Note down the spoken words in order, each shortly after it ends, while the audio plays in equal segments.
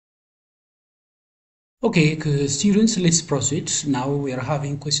Okay, students, let's proceed. Now we are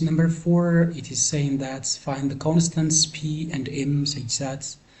having question number 4. It is saying that find the constants p and m such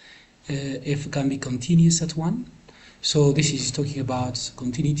that f can be continuous at 1. So this is talking about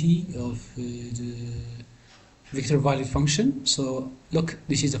continuity of the vector value function. So look,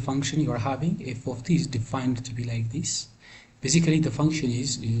 this is the function you are having. F of t is defined to be like this. Basically, the function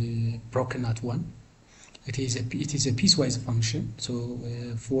is broken at 1. It is a piecewise function, so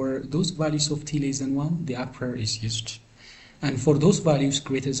for those values of t less than 1, the upper is used, and for those values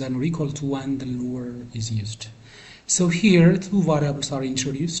greater than or equal to 1, the lower is used. So here two variables are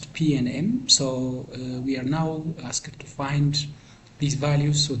introduced, p and m. So we are now asked to find these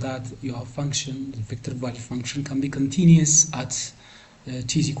values so that your function, the vector value function, can be continuous at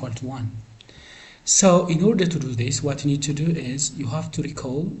t is equal to 1. So in order to do this, what you need to do is you have to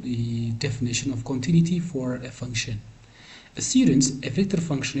recall the definition of continuity for a function. Students, a vector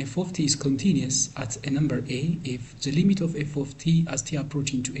function f of t is continuous at a number a if the limit of f of t as t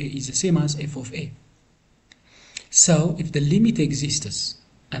approaching to a is the same as f of a. So if the limit exists,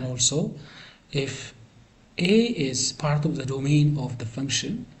 and also if a is part of the domain of the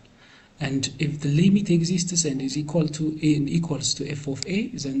function, and if the limit exists and is equal to a and equals to f of a,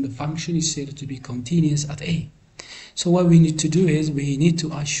 then the function is said to be continuous at a. So what we need to do is we need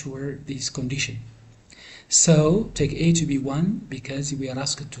to assure this condition. So take a to be 1 because we are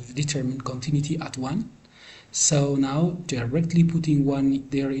asked to determine continuity at 1. So now directly putting 1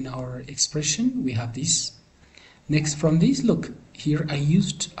 there in our expression, we have this. Next from this, look, here I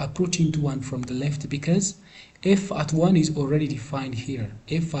used approaching to 1 from the left because f at 1 is already defined here.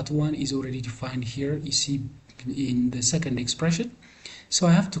 F at 1 is already defined here, you see in the second expression. So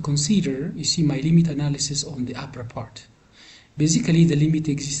I have to consider, you see, my limit analysis on the upper part. Basically the limit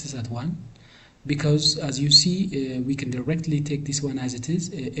exists at 1 because as you see we can directly take this one as it is.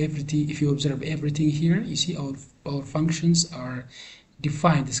 Everything, if you observe everything here, you see our functions are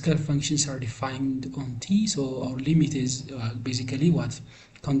defined, the scalar functions are defined on t, so our limit is basically what?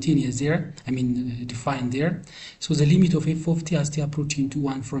 Continuous there, defined there. So the limit of f of t as t approaching to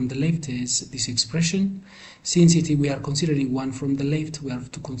 1 from the left is this expression. Since we are considering 1 from the left, we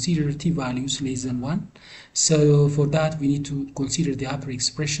have to consider t values less than 1. So for that we need to consider the upper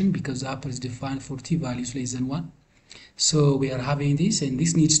expression because the upper is defined for t values less than 1. So we are having this, and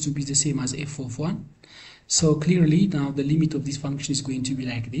this needs to be the same as f of 1. So clearly now the limit of this function is going to be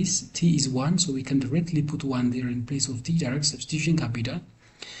like this. T is 1, so we can directly put 1 there in place of t, direct substitution can be done.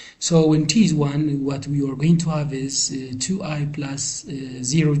 So when t is 1, what we are going to have is 2i plus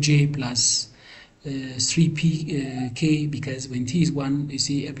 0j plus 3pk, because when t is 1, you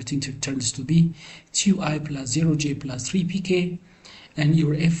see everything turns to be 2i plus 0j plus 3pk, and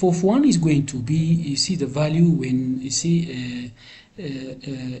your f of 1 is going to be, you see the value when you see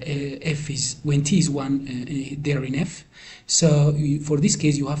f is when t is 1 there in f. So for this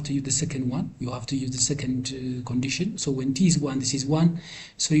case you have to use the second one, you have to use the second condition. So when t is 1, this is 1,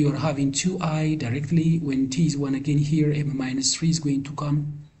 so you are having 2i directly. When t is 1 again here, m minus 3 is going to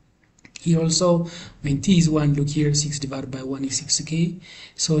come here also. When t is 1, look here, 6 divided by 1 is 6k.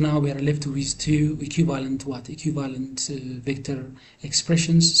 So now we are left with two equivalent vector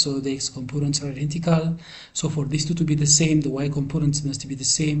expressions. So the x components are identical. So for these two to be the same, the y components must be the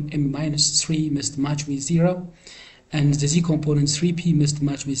same. M minus 3 must match with 0, and the z components 3p must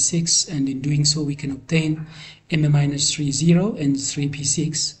match with 6, and in doing so we can obtain m minus 3 0 and 3p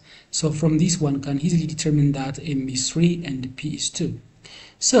 6. So from this one can easily determine that m is 3 and p is 2.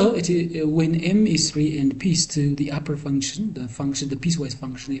 So when m is 3 and p is 2, the upper function, the piecewise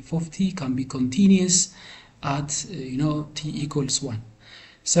function f of t, can be continuous at t equals 1.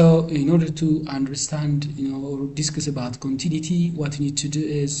 So in order to understand or discuss about continuity, what you need to do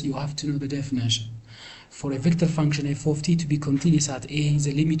is you have to know the definition. For a vector function f of t to be continuous at a,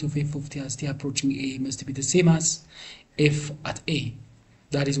 the limit of f of t as t approaching a must be the same as f at a.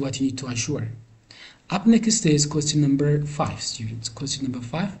 That is what you need to assure. Up next is question number 5, students. Question number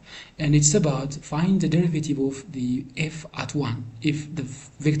 5, and it's about find the derivative of the f at 1 if the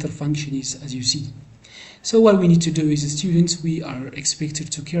vector function is as you see. So what we need to do is, students, we are expected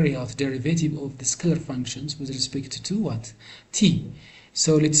to carry out derivative of the scalar functions with respect to what? T.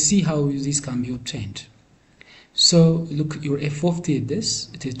 So let's see how this can be obtained. So look, your f of t is this.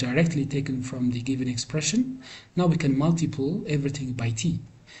 It is directly taken from the given expression. Now we can multiply everything by t.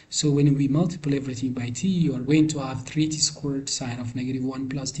 So when we multiply everything by t, you are going to have 3t squared sine of negative 1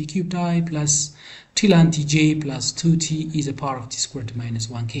 plus t cubed I plus t ln tj plus 2t is a power of t squared minus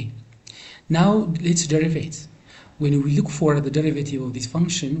 1k. Now let's derive it. when we look for the derivative of this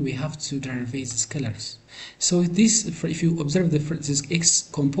function, we have to derive the scalars. So this, if you observe this x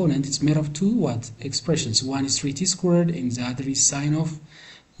component, it's made of two expressions. One is 3t squared and the other is sine of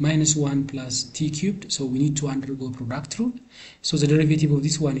minus 1 plus t cubed. So we need to undergo product rule. So the derivative of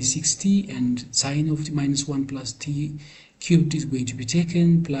this one is 6t, and sine of minus 1 plus t cubed is going to be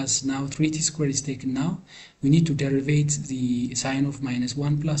taken, plus now 3t squared is taken now. We need to derive the sine of minus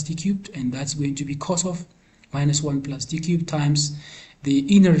 1 plus t cubed, and that's going to be cos of minus 1 plus t cubed times the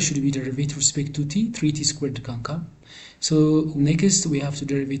inner should be derived with respect to t, 3t squared can come. So next we have to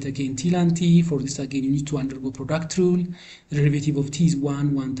derive again t ln t. For this again you need to undergo product rule. The derivative of t is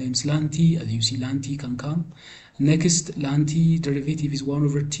 1 times ln t, as you see ln t can come. Next ln t derivative is 1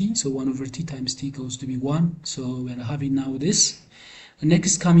 over t, so 1 over t times t goes to be 1. So we are having now this.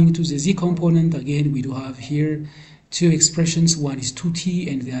 Next, coming to the z component, again we do have here two expressions. One is 2t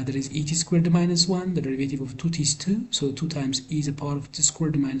and the other is et squared minus 1. The derivative of 2t is 2, so 2 times e to the power of t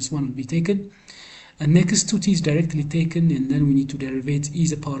squared minus 1 will be taken. And next 2t is directly taken, and then we need to derive e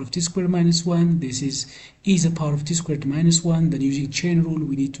to the power of t squared minus 1. This is e to the power of t squared minus 1. Then using chain rule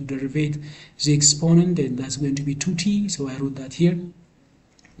we need to derive the exponent, and that's going to be 2t, so I wrote that here.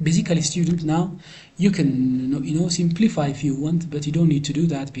 Basically, students, now you can simplify if you want, but you don't need to do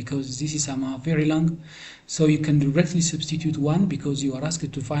that because this is somehow very long. So you can directly substitute 1 because you are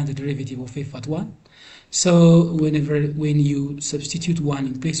asked to find the derivative of f at 1. So when you substitute 1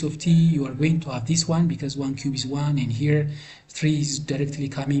 in place of t, you are going to have this one because 1 cube is 1, and here 3 is directly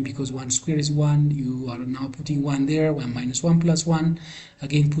coming because 1 square is 1. You are now putting 1 there, 1 minus 1 plus 1.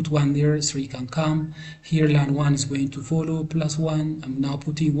 Again, put 1 there, 3 can come. Here ln 1 is going to follow, plus 1. I'm now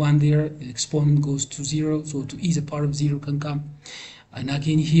putting 1 there, the exponent goes to 0, so to e to the power of 0 can come. And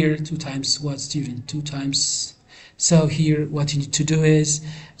again here 2 times what, student? 2 times. So here what you need to do is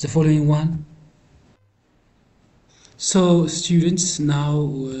the following one. So students, now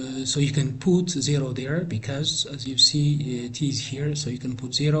so you can put 0 there because as you see t is here, so you can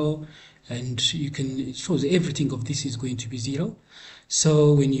put 0 and you can show that everything of this is going to be 0.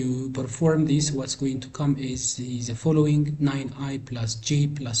 So when you perform this, what's going to come is the following: 9i plus j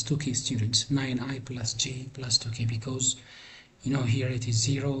plus 2k, students. 9i plus j plus 2k, because here it is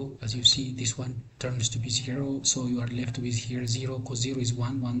 0. As you see, this one turns to be 0, so you are left with here 0, because 0 is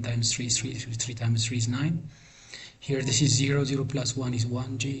 1, 1 times 3 is 3, 3 times 3 is 9. Here this is 0, 0 plus 1 is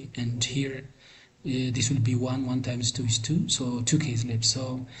 1j, and here this will be 1, 1 times 2 is 2, so 2k is left.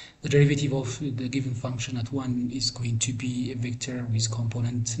 So the derivative of the given function at 1 is going to be a vector with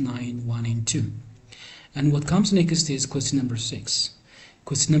component 9, 1 and 2. And what comes next is question number 6.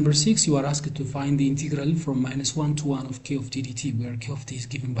 Question number 6, you are asked to find the integral from minus 1 to 1 of k of t dt, where k of t is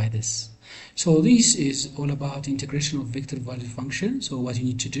given by this. So this is all about integration of vector value function. So what you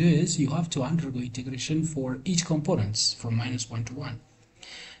need to do is you have to undergo integration for each components from minus 1 to 1.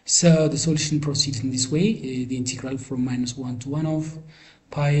 So the solution proceeds in this way. The integral from minus 1 to 1 of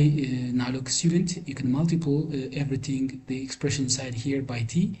pi, now look student, you can multiply everything, the expression side here, by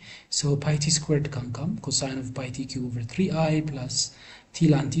t. So pi t squared can come, cosine of pi t cubed over 3i plus t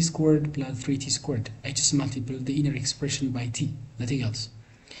ln t squared plus 3t squared. I just multiply the inner expression by t, nothing else.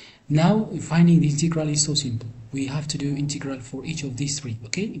 Now finding the integral is so simple. We have to do integral for each of these three,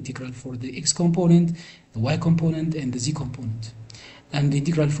 okay? Integral for the x component, the y component, and the z component. And the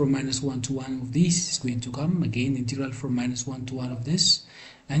integral from minus 1 to 1 of this is going to come. Again, the integral from minus 1 to 1 of this,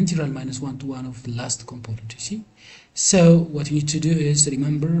 and integral minus 1 to 1 of the last component, you see? So what you need to do is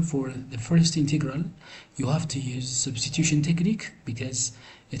remember, for the first integral, you have to use substitution technique because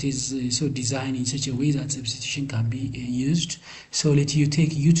it is so designed in such a way that substitution can be used. So let you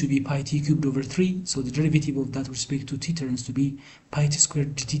take u to be pi t cubed over 3. So the derivative of that respect to t turns to be pi t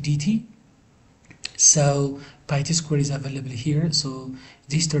squared dt. So pi t squared is available here. So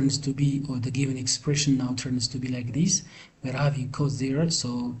this turns to be, or the given expression now turns to be like this. We're having cos there.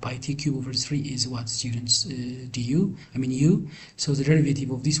 So pi t cubed over 3 is what, students? u. So the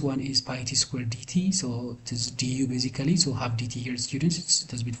derivative of this one is pi t squared dt. So it is du basically. So have dt here, students. It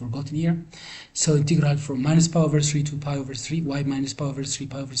has been forgotten here. So integral from minus pi over 3 to pi over 3. Why minus pi over 3?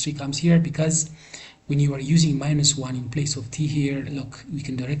 Pi over 3 comes here because when you are using minus 1 in place of t here, look, we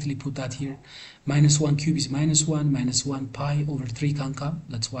can directly put that here. Minus 1 cube is minus 1, minus 1 pi over 3 can come.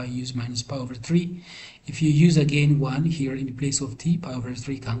 That's why I use minus pi over 3. If you use again 1 here in place of t, pi over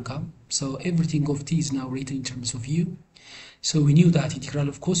 3 can come. So everything of t is now written in terms of u. So we knew that integral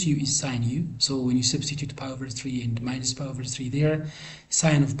of cos u is sine u. So when you substitute pi over 3 and minus pi over 3 there,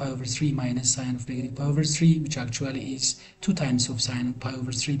 sine of pi over 3 minus sine of negative pi over 3, which actually is 2 times of sine of pi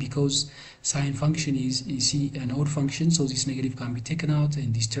over 3, because sine function is, you see, an odd function, so this negative can be taken out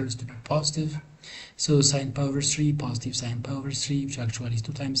and this turns to be positive. So sine pi over 3, positive sine pi over 3, which actually is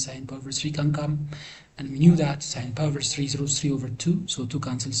 2 times sine pi over 3 can come. And we knew that sine pi over 3 is root 3 over 2, so 2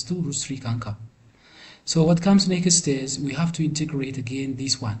 cancels 2, root 3 can come. So what comes next is we have to integrate again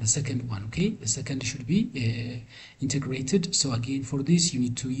this one, the second one, okay? The second should be integrated. So again, for this, you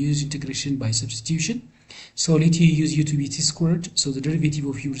need to use integration by substitution. So let you use u to be t squared. So the derivative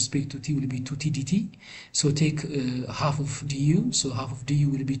of u respect to t will be 2t dt. So take half of du. So half of du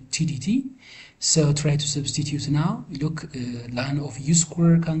will be t dt. So try to substitute now. Look, ln of u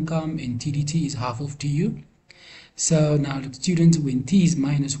squared can come, and t dt is half of du. So now look, students, when t is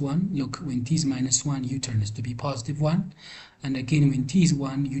minus 1, look, when t is minus 1, u turns to be positive 1. And again, when t is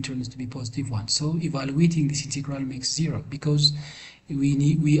 1, u turns to be positive 1. So evaluating this integral makes 0, because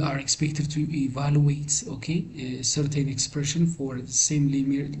we are expected to evaluate, okay, a certain expression for the same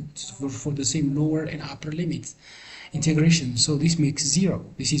limit, for the same lower and upper limit integration. So this makes 0.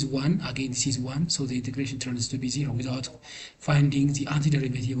 This is 1, again this is 1, so the integration turns to be 0 without finding the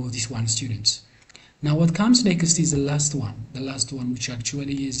antiderivative of this one, students. Now what comes next is the last one, which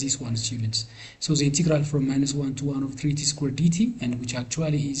actually is this one, students. So the integral from minus 1 to 1 of 3t squared dt, and which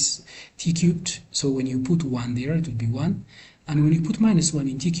actually is t cubed. So when you put 1 there, it will be 1. And when you put minus 1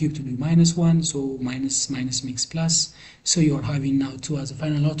 in t cubed, it will be minus 1. So minus makes plus. So you are having now 2 as a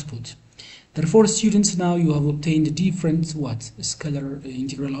final output. Therefore, students, now you have obtained a different scalar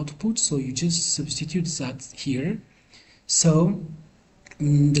integral output. So you just substitute that here. So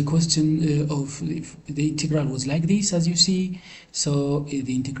the question of the integral was like this, as you see. So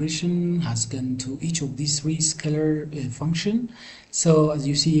the integration has gone to each of these 3 scalar function. So as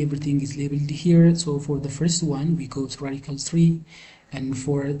you see, everything is labeled here. So for the first one, we got radical 3, and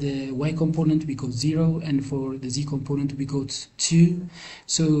for the y component we got 0, and for the z component we got 2.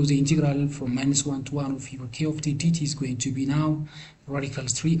 So the integral from minus 1 to 1 of your k of t dt is going to be now radical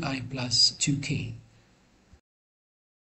 3i plus 2k.